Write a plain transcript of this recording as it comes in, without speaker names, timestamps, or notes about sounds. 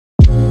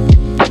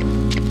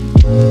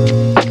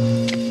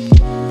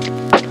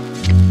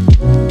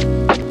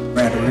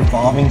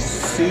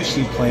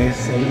sushi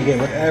place, so we can get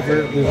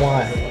whatever we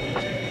want.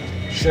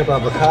 Shrimp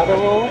avocado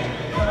roll. I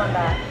want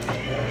that.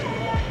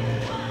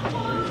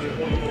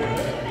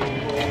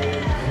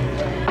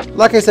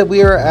 Like I said,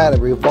 we are at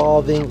a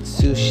Revolving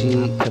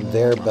Sushi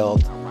conveyor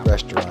belt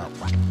restaurant.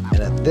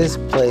 And at this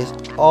place,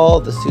 all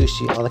the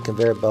sushi on the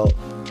conveyor belt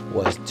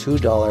was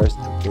 $2.50.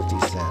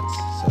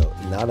 So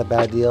not a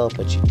bad deal,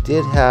 but you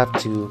did have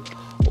to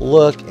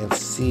look and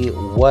see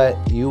what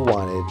you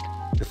wanted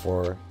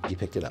before you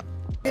picked it up.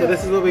 So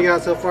this is what we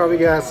got so far. We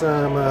got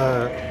some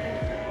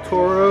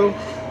toro,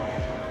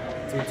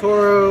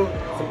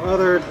 some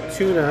other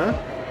tuna.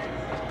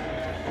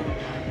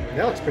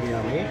 That looks pretty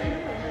yummy.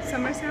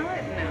 Summer salad?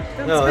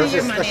 No. No,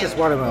 that's just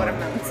watermelon. I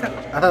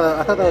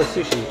thought that was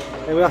sushi.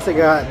 And we also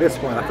got this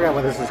one. I forgot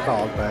what this is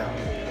called, but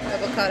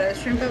Avocado,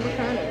 shrimp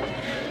avocado.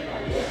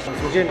 some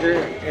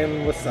ginger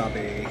and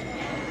wasabi.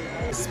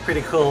 This is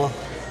pretty cool.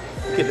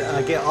 You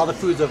could get all the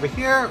foods over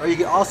here, or you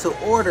can also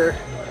order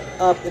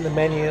up in the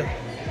menu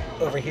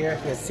over here.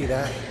 You can see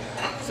that.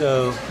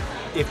 So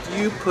if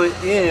you put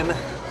in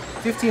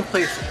 15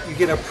 plates, you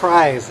get a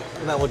prize,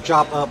 and that will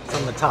drop up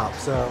from the top.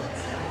 So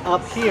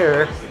up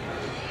here,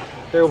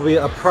 there will be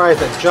a prize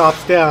that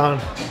drops down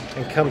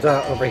and comes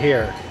out over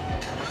here.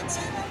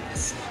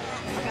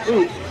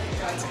 Ooh,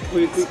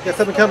 we got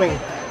something coming.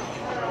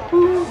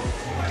 Ooh.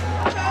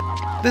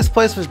 This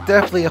place was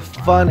definitely a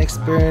fun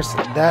experience.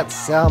 That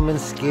salmon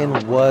skin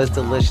was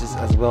delicious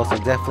as well, so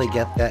definitely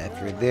get that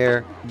if you're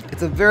there.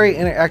 It's a very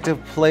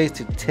interactive place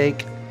to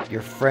take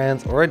your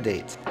friends or a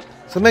date.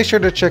 So make sure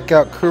to check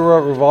out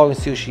Kura Revolving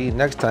Sushi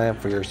next time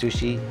for your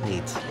sushi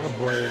needs. Oh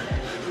boy,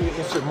 we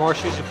insert more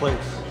sushi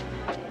plates.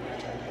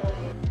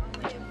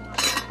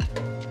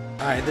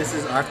 Alright, this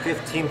is our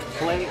 15th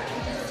plate.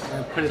 I'm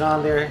gonna put it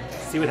on there,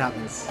 see what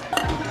happens.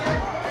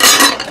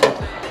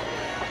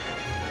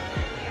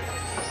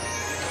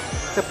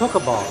 It's a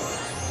Pokeball.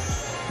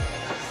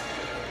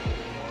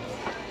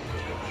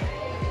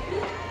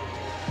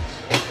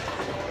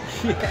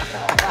 Yeah.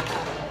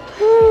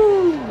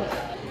 Woo.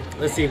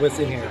 Let's see what's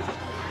in here.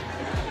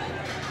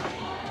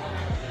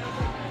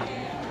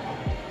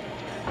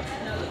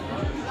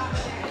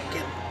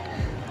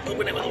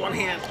 Open it with one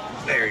hand.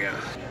 There you go.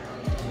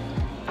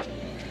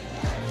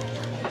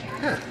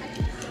 Huh.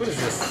 What is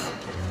this?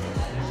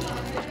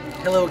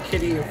 Hello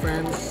Kitty and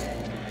friends.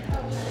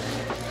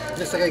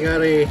 Looks like I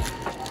got a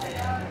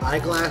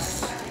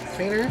eyeglass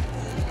cleaner.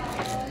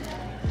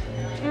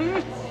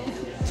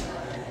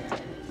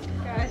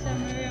 Gosh, I'm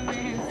moving my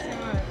hands so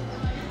much.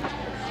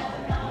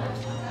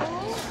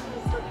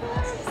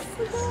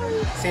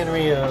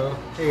 Sanrio.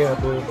 Here you go,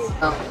 boo.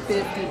 About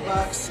 50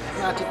 bucks.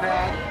 Not too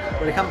bad.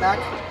 Would it come back?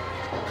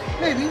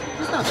 Maybe.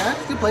 It's not bad.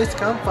 It's a good place to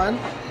come. Fun.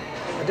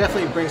 I'll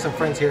definitely bring some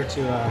friends here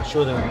to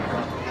show them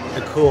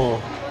the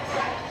cool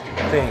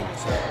thing.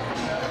 So.